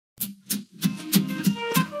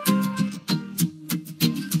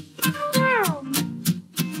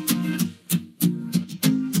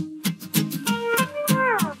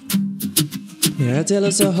Cerrate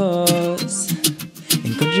los ojos,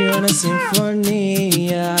 encontré una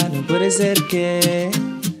sinfonía. No puede ser que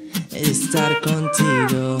estar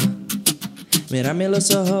contigo. Mírame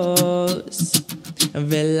los ojos,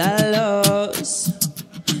 velalos,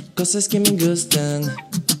 cosas que me gustan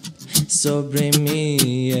sobre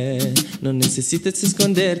mí. Yeah. No necesitas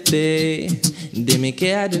esconderte, dime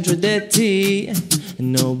qué hay dentro de ti.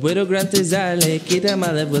 No puedo garantizarle que te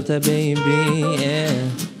ama de vuelta, baby. Yeah.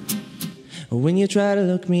 When you try to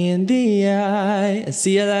look me in the eye, I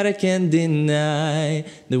see a lot I can't deny.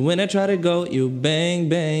 Then when I try to go, you bang,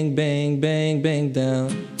 bang, bang, bang, bang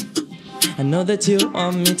down. I know that you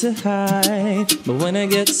want me to hide, but when I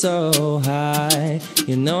get so high,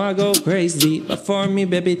 you know I go crazy. But for me,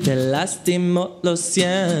 baby, te lastimo, lo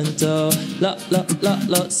siento. Lo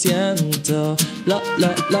siento. Lo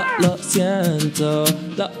siento.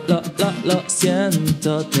 Lo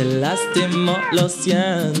siento. Te lastimo, lo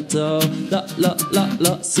siento.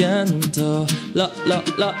 Lo siento. Lo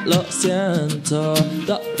siento.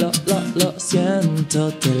 Lo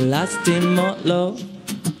siento. Te lastimo, lo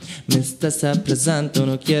me estás apresando,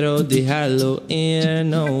 no quiero dejarlo ir,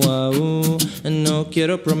 no, no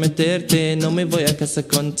quiero prometerte, no me voy a casar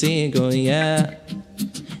contigo, yeah.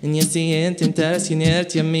 Y si intentas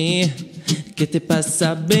unirte a mí, ¿qué te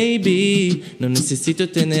pasa, baby? No necesito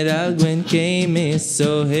tener algo en que me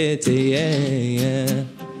sujete, yeah.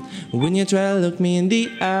 When you try to look me in the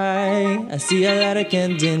eye, I see a lot I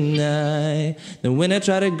can't deny. Then when I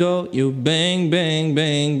try to go, you bang, bang,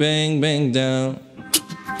 bang, bang, bang down.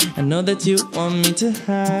 I know that you want me to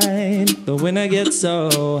hide, but when I get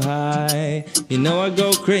so high, you know I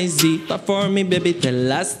go crazy. But for me, baby, te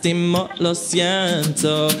lastimo, lo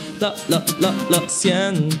siento. Lo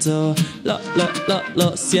siento.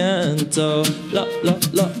 Lo siento.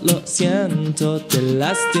 Lo siento. Te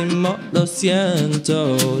lastimo, lo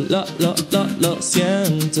siento. Lo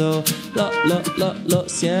siento. Lo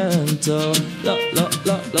siento.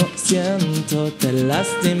 Lo siento. Te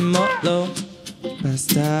lastimo, lo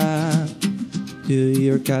basta, do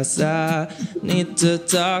your casa. Need to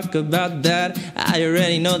talk about that. I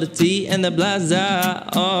already know the T and the blaza.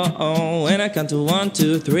 Oh, when I count to 1,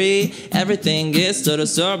 2, 3, everything is total,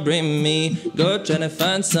 so bring me. Go trying to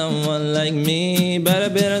find someone like me, but I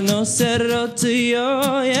better no settle to you,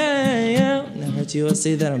 yeah. When I hurt you, I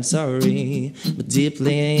say that I'm sorry, but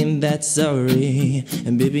deeply I am that sorry.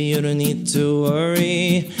 And baby, you don't need to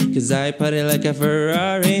worry, cause I party like a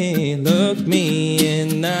Ferrari. Look me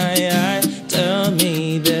in the eye, tell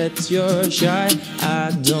me that you're shy.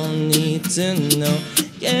 I don't need to know,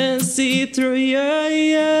 can't see through your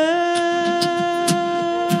eyes.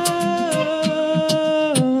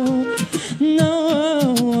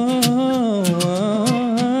 No,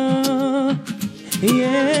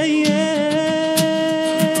 yeah, hey.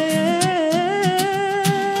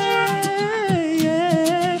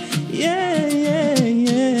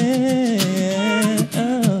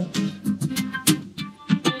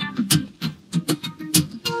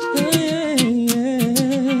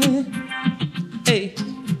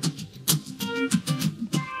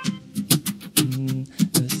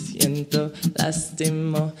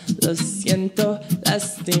 Lastimo, lo siento,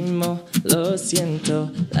 lastimo, lo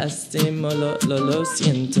siento, lastimo, lo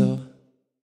siento.